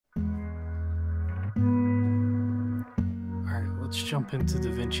let's jump into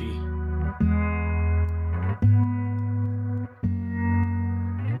Davinci.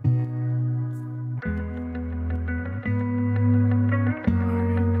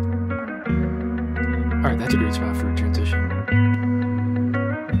 All right, that's a great spot for a transition.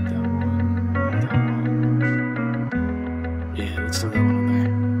 That one. Yeah, let's throw that one on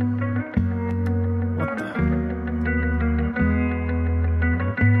there. What the?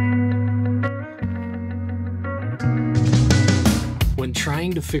 When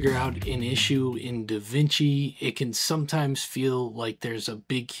trying to figure out an issue in Davinci, it can sometimes feel like there's a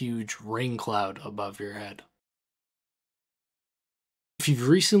big, huge rain cloud above your head. If you've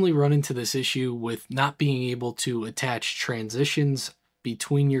recently run into this issue with not being able to attach transitions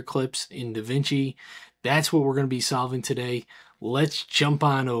between your clips in Davinci, that's what we're going to be solving today. Let's jump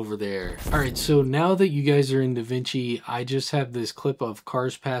on over there. All right, so now that you guys are in Davinci, I just have this clip of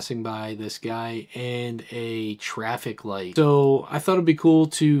cars passing by, this guy, and a traffic light. So I thought it'd be cool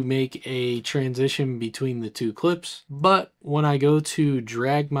to make a transition between the two clips, but when I go to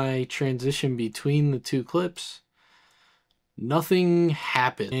drag my transition between the two clips, nothing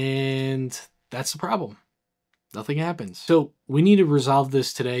happened, and that's the problem. Nothing happens. So we need to resolve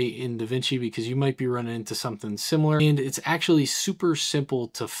this today in Davinci because you might be running into something similar, and it's actually super simple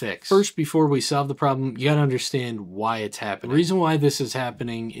to fix. First, before we solve the problem, you got to understand why it's happening. The reason why this is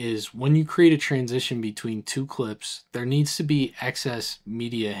happening is when you create a transition between two clips, there needs to be excess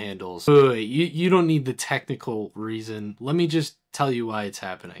media handles. Wait, you don't need the technical reason. Let me just tell you why it's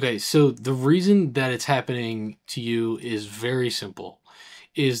happening. Okay, so the reason that it's happening to you is very simple.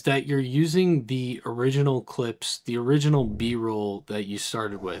 Is that you're using the original clips, the original B-roll that you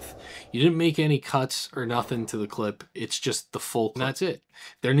started with. You didn't make any cuts or nothing to the clip. It's just the full clip. And that's it.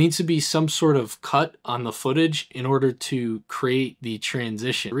 There needs to be some sort of cut on the footage in order to create the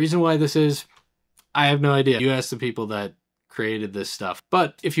transition. The reason why this is, I have no idea. You ask the people that created this stuff.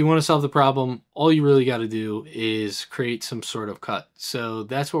 But if you want to solve the problem, all you really got to do is create some sort of cut. So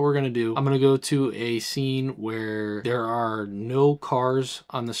that's what we're going to do. I'm going to go to a scene where there are no cars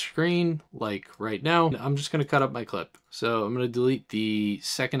on the screen, like right now. I'm just going to cut up my clip. So I'm going to delete the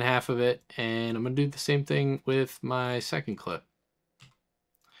second half of it, and I'm going to do the same thing with my second clip.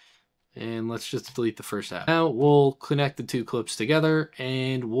 And let's just delete the first half. Now we'll connect the two clips together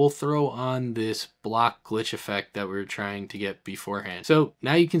and we'll throw on this block glitch effect that we were trying to get beforehand. So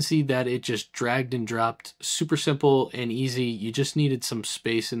now you can see that it just dragged and dropped. Super simple and easy. You just needed some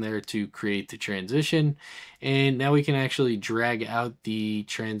space in there to create the transition. And now we can actually drag out the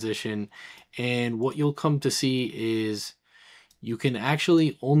transition. And what you'll come to see is you can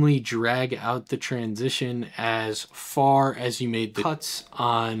actually only drag out the transition as far as you made the cuts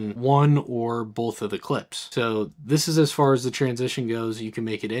on one or both of the clips. So this is as far as the transition goes. You can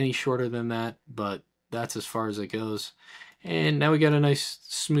make it any shorter than that, but that's as far as it goes. And now we got a nice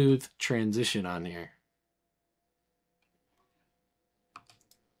smooth transition on here.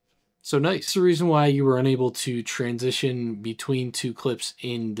 So nice. That's the reason why you were unable to transition between two clips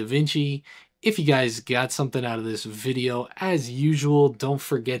in Davinci. If you guys got something out of this video, as usual, don't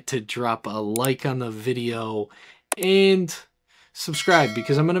forget to drop a like on the video and subscribe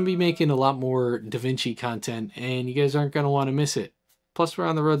because I'm going to be making a lot more Davinci content and you guys aren't going to want to miss it. Plus, we're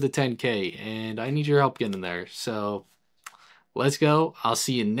on the road to 10K and I need your help getting there. So let's go. I'll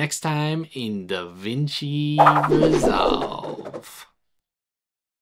see you next time in Davinci Resolve.